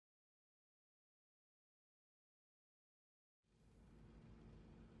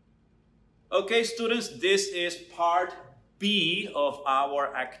Okay, students, this is part B of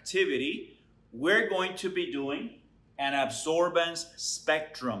our activity. We're going to be doing an absorbance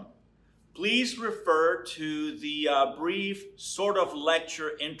spectrum. Please refer to the brief sort of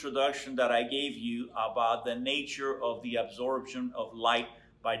lecture introduction that I gave you about the nature of the absorption of light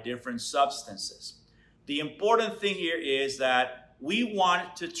by different substances. The important thing here is that we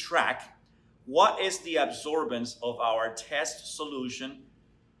want to track what is the absorbance of our test solution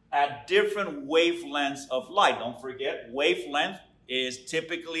at different wavelengths of light. Don't forget, wavelength is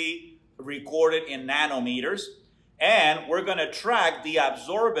typically recorded in nanometers, and we're going to track the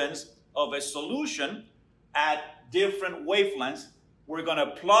absorbance of a solution at different wavelengths. We're going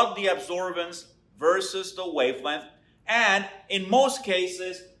to plot the absorbance versus the wavelength, and in most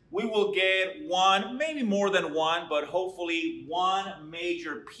cases, we will get one, maybe more than one, but hopefully one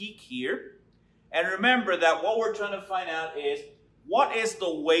major peak here. And remember that what we're trying to find out is what is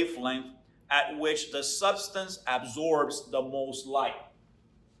the wavelength at which the substance absorbs the most light.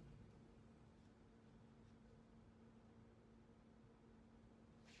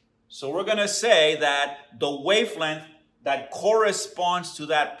 So we're going to say that the wavelength that corresponds to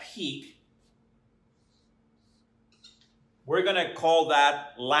that peak, we're going to call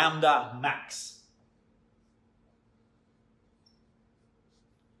that lambda max.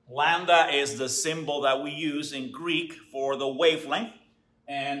 Lambda is the symbol that we use in Greek for the wavelength,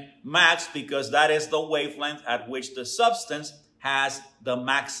 and max because that is the wavelength at which the substance has the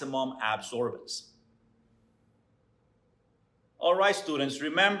maximum absorbance. All right, students,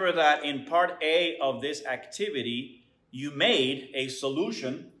 remember that in part A of this activity, you made a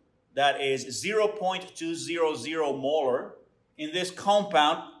solution that is 0.200 molar in this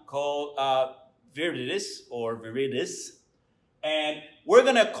compound called viridis, and we're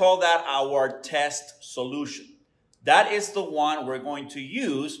going to call that our test solution. That is the one we're going to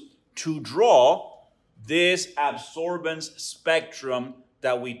use to draw this absorbance spectrum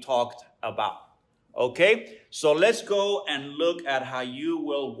that we talked about. Okay, so let's go and look at how you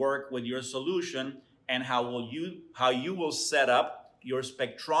will work with your solution and how you will set up your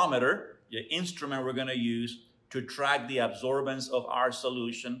spectrometer, the instrument we're going to use to track the absorbance of our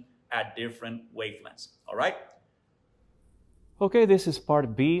solution at different wavelengths. All right? Okay, this is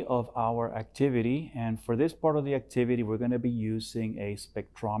part B of our activity, and for this part of the activity we're going to be using a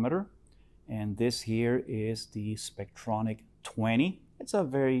spectrometer, and this here is the Spectronic 20. It's a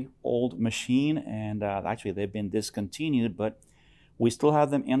very old machine, and actually they've been discontinued, but we still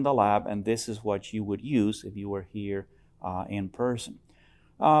have them in the lab, and this is what you would use if you were here in person.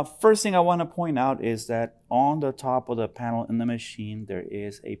 First thing I want to point out is that on the top of the panel in the machine there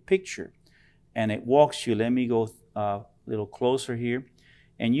is a picture, and it walks you. Let me go a little closer here,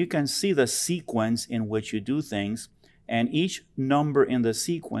 and you can see the sequence in which you do things, and each number in the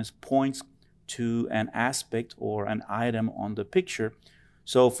sequence points to an aspect or an item on the picture.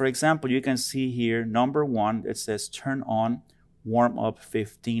 So for example, you can see here number 1, it says turn on warm up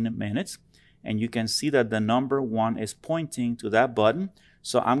 15 minutes, and you can see that the number 1 is pointing to that button.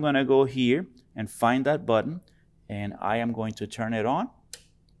 So I'm going to go here and find that button, and I am going to turn it on.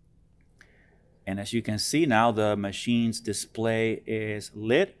 And as you can see now, the machine's display is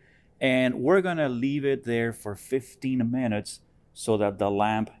lit, and we're going to leave it there for 15 minutes so that the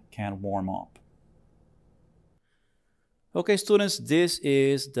lamp can warm up. Okay, students, this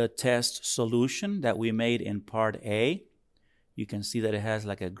is the test solution that we made in part A. You can see that it has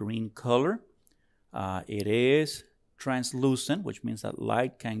like a green color. It is translucent, which means that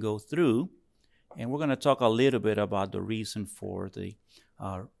light can go through. And we're going to talk a little bit about the reason for the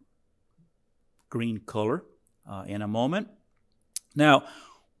green color in a moment. Now,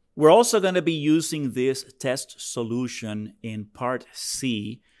 we're also going to be using this test solution in part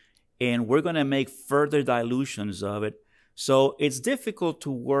C, and we're going to make further dilutions of it. So it's difficult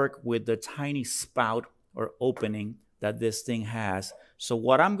to work with the tiny spout or opening that this thing has. So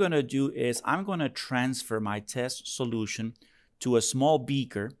what I'm going to do is I'm going to transfer my test solution to a small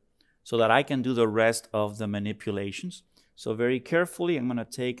beaker so that I can do the rest of the manipulations. So very carefully, I'm going to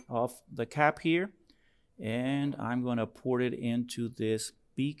take off the cap here, and I'm going to pour it into this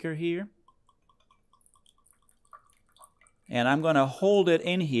beaker here. And I'm going to hold it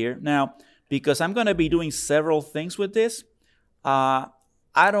in here. Now, because I'm going to be doing several things with this, I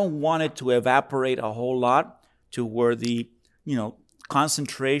don't want it to evaporate a whole lot to where the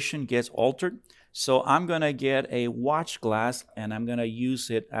concentration gets altered. So I'm going to get a watch glass, and I'm going to use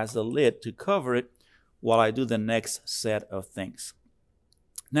it as a lid to cover it while I do the next set of things.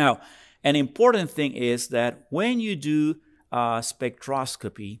 Now, an important thing is that when you do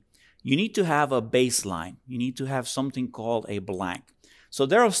spectroscopy, you need to have a baseline. You need to have something called a blank. So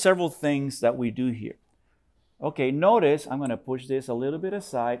there are several things that we do here. Okay, notice I'm going to push this a little bit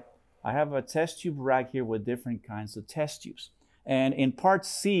aside. I have a test tube rack here with different kinds of test tubes. And in part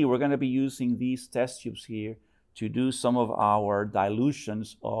C, we're going to be using these test tubes here to do some of our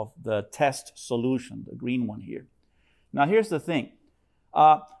dilutions of the test solution, the green one here. Now here's the thing.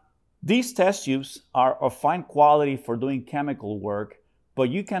 These test tubes are of fine quality for doing chemical work, but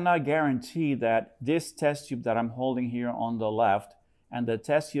you cannot guarantee that this test tube that I'm holding here on the left and the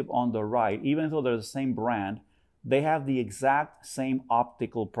test tube on the right, even though they're the same brand, they have the exact same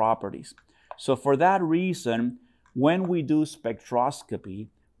optical properties. So for that reason, when we do spectroscopy,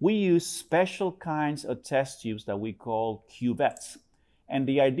 we use special kinds of test tubes that we call cuvettes. And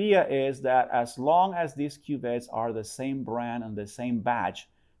the idea is that as long as these cuvettes are the same brand and the same batch,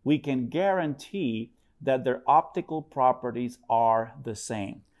 we can guarantee that their optical properties are the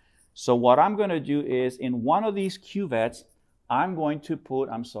same. So what I'm going to do is in one of these cuvettes, I'm going to put,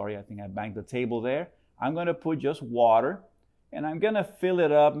 I'm sorry, I think I banged the table there. I'm going to put just water, and I'm going to fill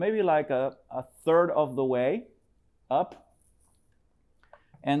it up maybe like a third of the way up.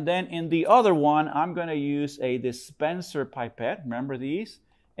 And then in the other one, I'm going to use a dispenser pipette, remember these?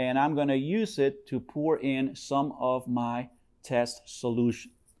 And I'm going to use it to pour in some of my test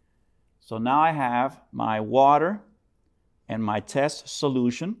solution. So now I have my water and my test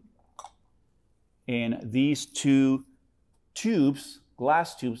solution in these two tubes,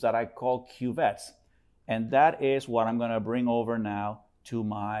 glass tubes that I call cuvettes. And that is what I'm going to bring over now to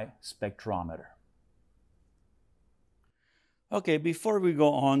my spectrometer. Okay, before we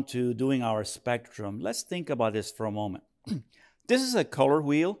go on to doing our spectrum, let's think about this for a moment. This is a color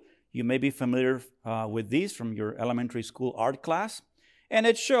wheel. You may be familiar with these from your elementary school art class. And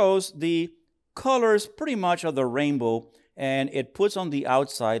it shows the colors pretty much of the rainbow, and it puts on the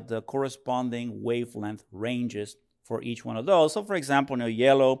outside the corresponding wavelength ranges for each one of those. So for example,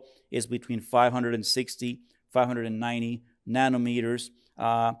 yellow is between 560, 590 nanometers.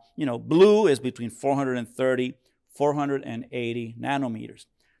 Blue is between 430, 480 nanometers.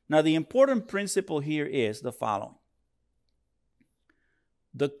 Now the important principle here is the following.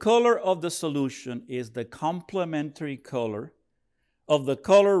 The color of the solution is the complementary color of the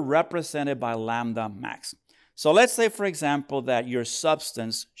color represented by lambda max. So let's say, for example, that your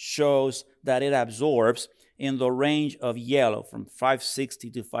substance shows that it absorbs in the range of yellow from 560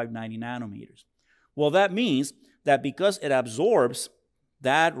 to 590 nanometers. Well, that means that because it absorbs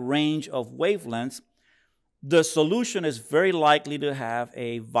that range of wavelengths, the solution is very likely to have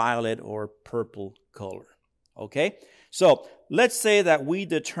a violet or purple color. Okay? So let's say that we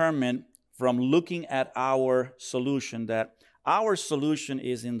determine from looking at our solution that our solution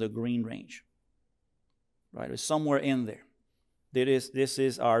is in the green range, right? It's somewhere in there. This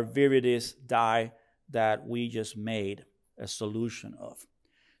is our viridis dye that we just made a solution of.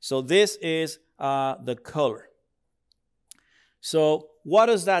 So this is the color. So what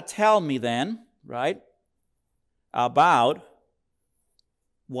does that tell me then, right, about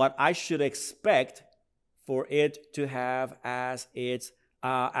what I should expect for it to have as its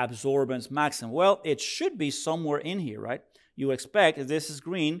absorbance maximum? Well, it should be somewhere in here, right? You expect, if this is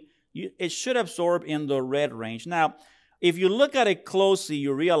green, it should absorb in the red range. Now, if you look at it closely,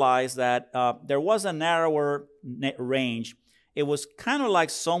 you realize that there was a narrower range. It was kind of like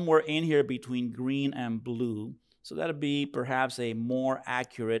somewhere in here between green and blue. So that would be perhaps a more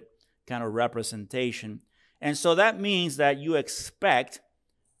accurate kind of representation. And so that means that you expect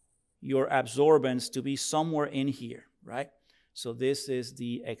your absorbance to be somewhere in here, right? So this is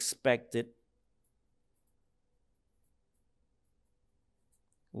the expected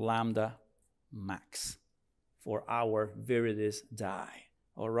lambda max for our viridis dye.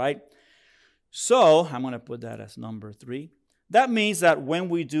 All right? So I'm going to put that as number 3. That means that when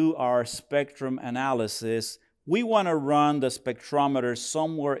we do our spectrum analysis, we want to run the spectrometer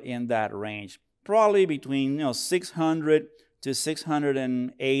somewhere in that range, probably between 600 to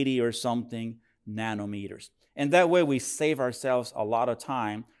 680 or something nanometers. And that way we save ourselves a lot of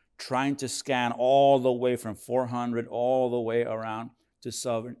time trying to scan all the way from 400 all the way around to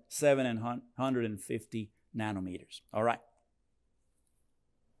 750 nanometers. All right.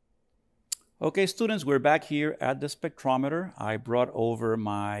 Okay, students, we're back here at the spectrometer. I brought over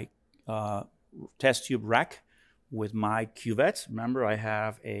my test tube rack with my cuvettes. Remember, I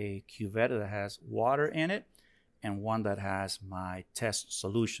have a cuvette that has water in it and one that has my test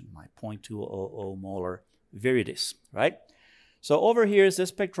solution, my 0.200 molar viridis, right? So over here is the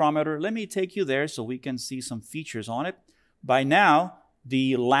spectrometer. Let me take you there so we can see some features on it. By now,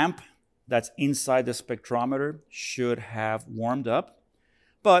 the lamp that's inside the spectrometer should have warmed up,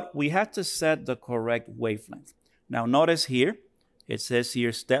 but we have to set the correct wavelength. Now notice here, It says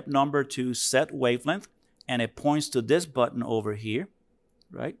here, step number 2, set wavelength, and it points to this button over here,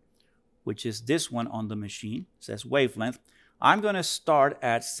 right? Which is this one on the machine. It says wavelength. I'm going to start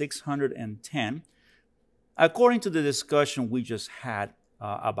at 610, according to the discussion we just had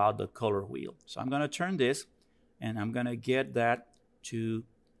about the color wheel. So I'm going to turn this, and I'm going to get that to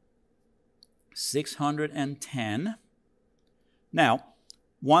 610. Now,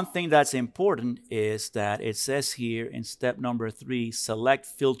 one thing that's important is that it says here in step number 3, select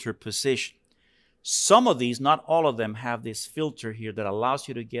filter position. Some of these, not all of them, have this filter here that allows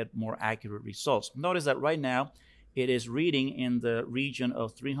you to get more accurate results. Notice that right now it is reading in the region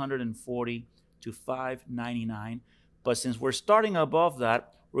of 340 to 599. But since we're starting above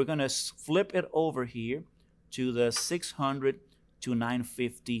that, we're going to flip it over here to the 600 to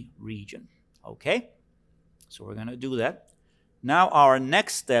 950 region. Okay? So we're going to do that. Now our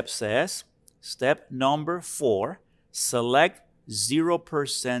next step says, step number 4, select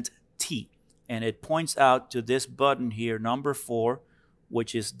 0% T. And it points out to this button here, number 4,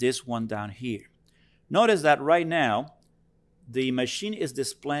 which is this one down here. Notice that right now, the machine is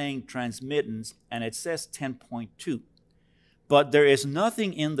displaying transmittance, and it says 10.2. But there is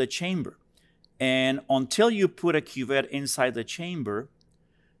nothing in the chamber. And until you put a cuvette inside the chamber,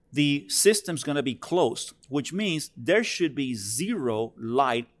 the system's going to be closed, which means there should be 0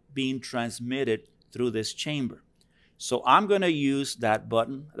 light being transmitted through this chamber. So I'm going to use that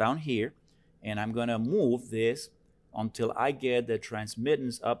button down here, and I'm going to move this until I get the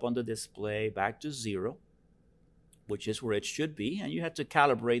transmittance up on the display back to 0, which is where it should be. And you have to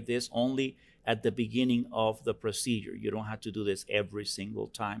calibrate this only at the beginning of the procedure. You don't have to do this every single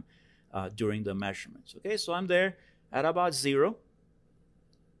time during the measurements. Okay, so I'm there at about 0.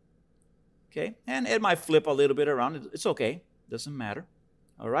 Okay, and it might flip a little bit around. It's okay, doesn't matter.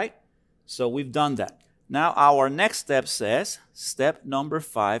 All right, so we've done that. Now our next step says, step number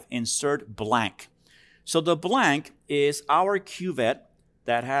 5, insert blank. So the blank is our cuvette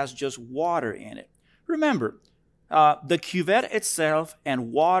that has just water in it. Remember, the cuvette itself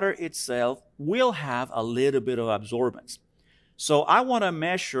and water itself will have a little bit of absorbance. So I want to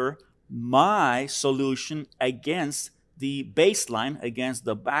measure my solution against the baseline, against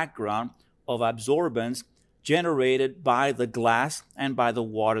the background of absorbance generated by the glass and by the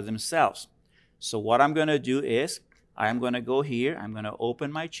water themselves. So what I'm going to do is, I'm going to go here, I'm going to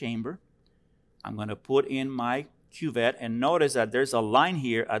open my chamber, I'm going to put in my cuvette, and notice that there's a line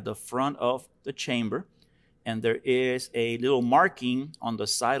here at the front of the chamber, and there is a little marking on the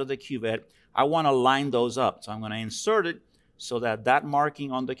side of the cuvette. I want to line those up, so I'm going to insert it so that that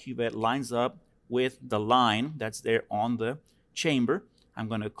marking on the cuvette lines up with the line that's there on the chamber. I'm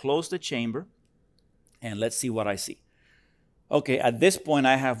going to close the chamber, and let's see what I see. Okay, at this point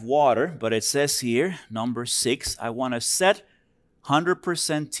I have water, but it says here, number 6, I want to set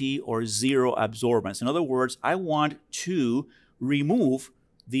 100% T or 0 absorbance. In other words, I want to remove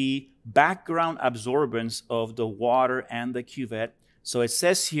the background absorbance of the water and the cuvette. So it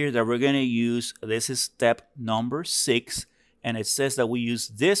says here that we're going to use, this is step number 6, and it says that we use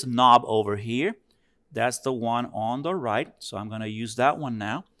this knob over here. That's the one on the right. So I'm going to use that one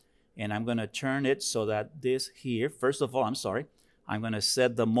now. And I'm going to turn it so that this here, first of all, I'm going to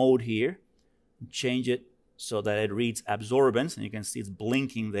set the mode here, change it so that it reads absorbance, and you can see it's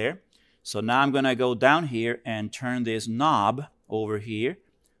blinking there. So now I'm going to go down here and turn this knob over here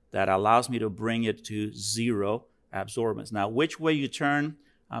that allows me to bring it to 0 absorbance. Now, which way you turn,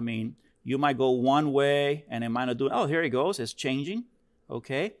 you might go one way and it might not do it. Oh, here it goes, it's changing.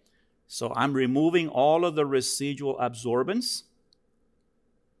 Okay, so I'm removing all of the residual absorbance.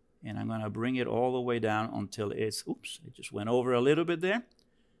 And I'm going to bring it all the way down until it's, oops, it just went over a little bit there.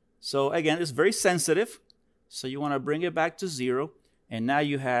 So again, it's very sensitive. So you want to bring it back to 0. And now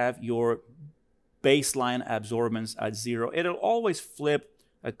you have your baseline absorbance at 0. It'll always flip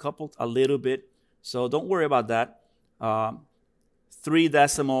a little bit. So don't worry about that. 3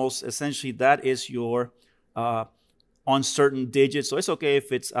 decimals, essentially that is your uncertain digit. So it's okay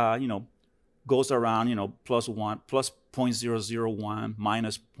if it's, goes around, plus 1, plus 0.001,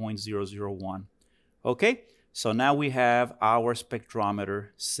 minus 0.001. Okay, so now we have our spectrometer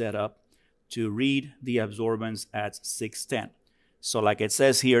set up to read the absorbance at 610. So like it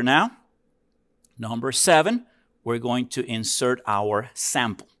says here now, number 7, we're going to insert our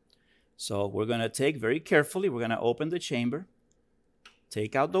sample. So we're going to take very carefully, we're going to open the chamber,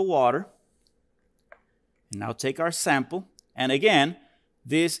 take out the water, and now take our sample. And again,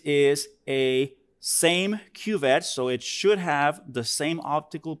 this is a same cuvette, so it should have the same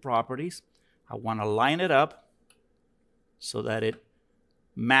optical properties. I want to line it up so that it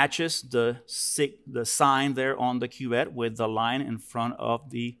matches the sign there on the cuvette with the line in front of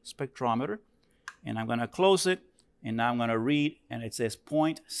the spectrometer. And I'm going to close it, and now I'm going to read, and it says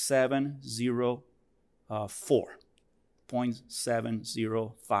 0.704,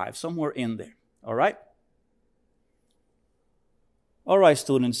 0.705, somewhere in there. All right? All right,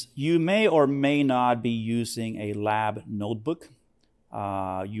 students, you may or may not be using a lab notebook.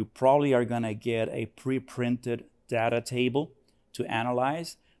 You probably are going to get a pre-printed data table to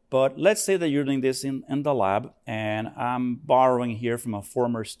analyze. But let's say that you're doing this in the lab, and I'm borrowing here from a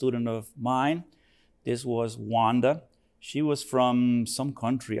former student of mine. This was Wanda. She was from some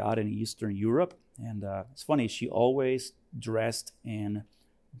country out in Eastern Europe. And it's funny, she always dressed in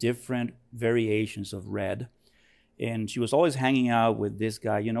different variations of red. And she was always hanging out with this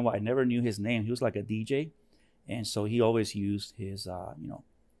guy. You know what? I never knew his name. He was like a DJ. And so he always used his,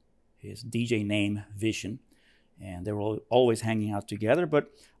 his DJ name, Vision. And they were always hanging out together.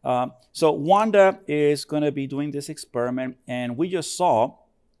 But so Wanda is going to be doing this experiment. And we just saw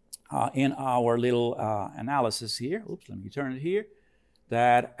in our little analysis here, oops, let me turn it here,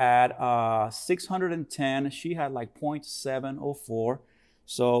 that at 610, she had like 0.704.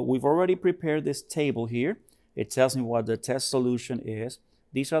 So we've already prepared this table here. It tells me what the test solution is.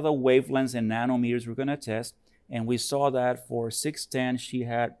 These are the wavelengths in nanometers we're going to test. And we saw that for 610, she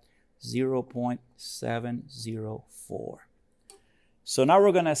had 0.704. So now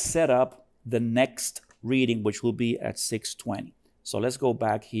we're going to set up the next reading, which will be at 620. So let's go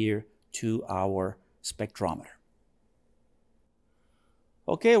back here to our spectrometer.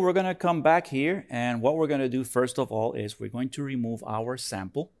 Okay, we're going to come back here. And what we're going to do first of all is we're going to remove our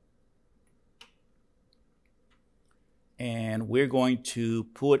sample. And we're going to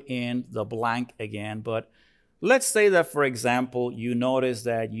put in the blank again. But let's say that, for example, you notice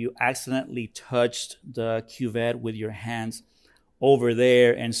that you accidentally touched the cuvette with your hands over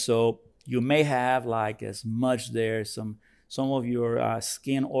there. And so you may have like as much there. Some of your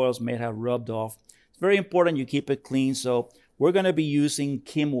skin oils may have rubbed off. It's very important you keep it clean. So we're going to be using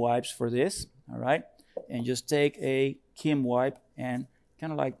CHEM wipes for this. All right. And just take a CHEM wipe and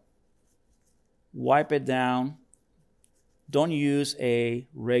kind of like wipe it down. Don't use a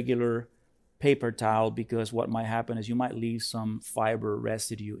regular paper towel because what might happen is you might leave some fiber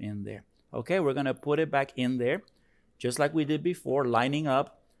residue in there. Okay, we're going to put it back in there just like we did before, lining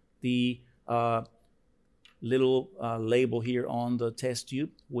up the little label here on the test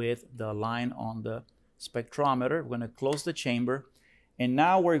tube with the line on the spectrometer. We're going to close the chamber, and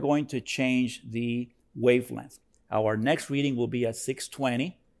now we're going to change the wavelength. Our next reading will be at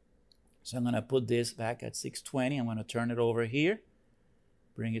 620. So I'm going to put this back at 620. I'm going to turn it over here,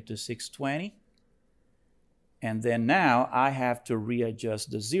 bring it to 620. And then now I have to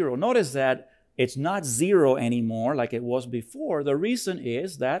readjust the zero. Notice that it's not zero anymore like it was before. The reason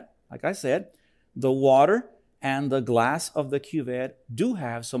is that, like I said, the water and the glass of the cuvette do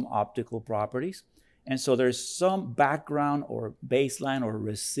have some optical properties. And so there's some background or baseline or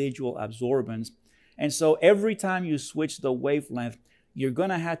residual absorbance. And so every time you switch the wavelength, you're going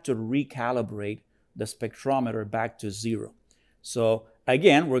to have to recalibrate the spectrometer back to zero. So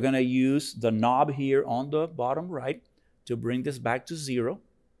again, we're going to use the knob here on the bottom right to bring this back to zero.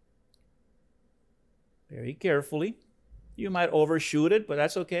 Very carefully. You might overshoot it, but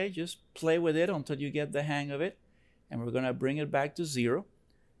that's okay. Just play with it until you get the hang of it. And we're going to bring it back to zero.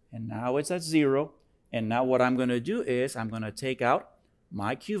 And now it's at zero. And now what I'm going to do is I'm going to take out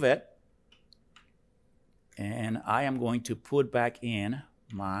my cuvette. And I am going to put back in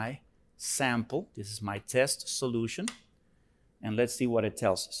my sample. This is my test solution. And let's see what it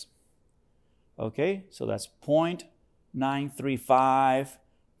tells us. Okay, so that's 0.935,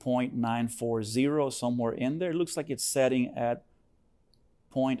 0.940, somewhere in there. It looks like it's setting at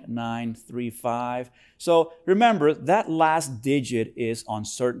 0.935. So remember, that last digit is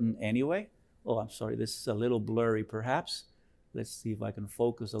uncertain anyway. Oh, I'm sorry, this is a little blurry perhaps. Let's see if I can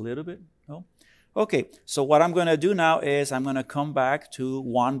focus a little bit. No? Okay, so what I'm going to do now is I'm going to come back to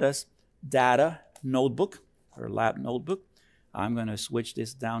Wanda's data notebook, her lab notebook. I'm going to switch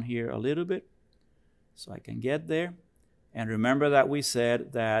this down here a little bit so I can get there. And remember that we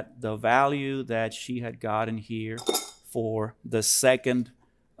said that the value that she had gotten here for the second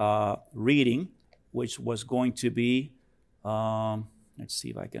reading, which was going to be, let's see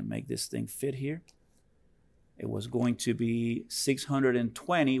if I can make this thing fit here. It was going to be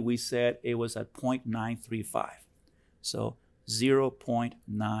 620. We said it was at 0.935. So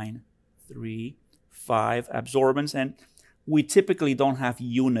 0.935 absorbance. And we typically don't have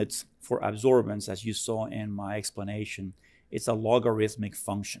units for absorbance, as you saw in my explanation. It's a logarithmic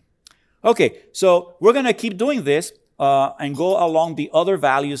function. Okay, so we're going to keep doing this and go along the other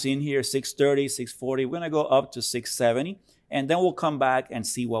values in here, 630, 640. We're going to go up to 670, and then we'll come back and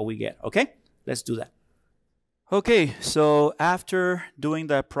see what we get. Okay, let's do that. Okay, so after doing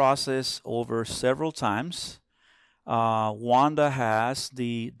that process over several times, Wanda has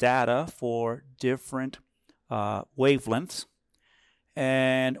the data for different wavelengths,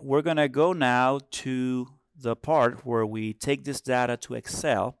 and we're going to go now to the part where we take this data to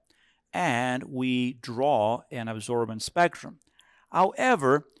Excel and we draw an absorbance spectrum.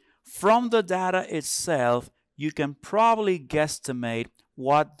 However, from the data itself, you can probably guesstimate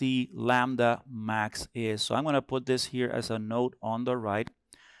what the lambda max is. So I'm going to put this here as a note on the right.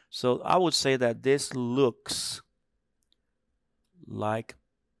 So I would say that this looks like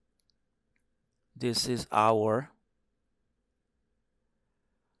this is our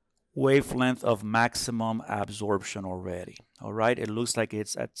wavelength of maximum absorption already. All right, it looks like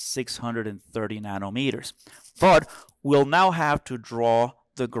it's at 630 nanometers. But we'll now have to draw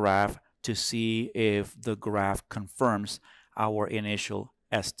the graph to see if the graph confirms our initial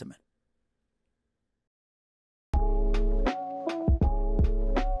estimate.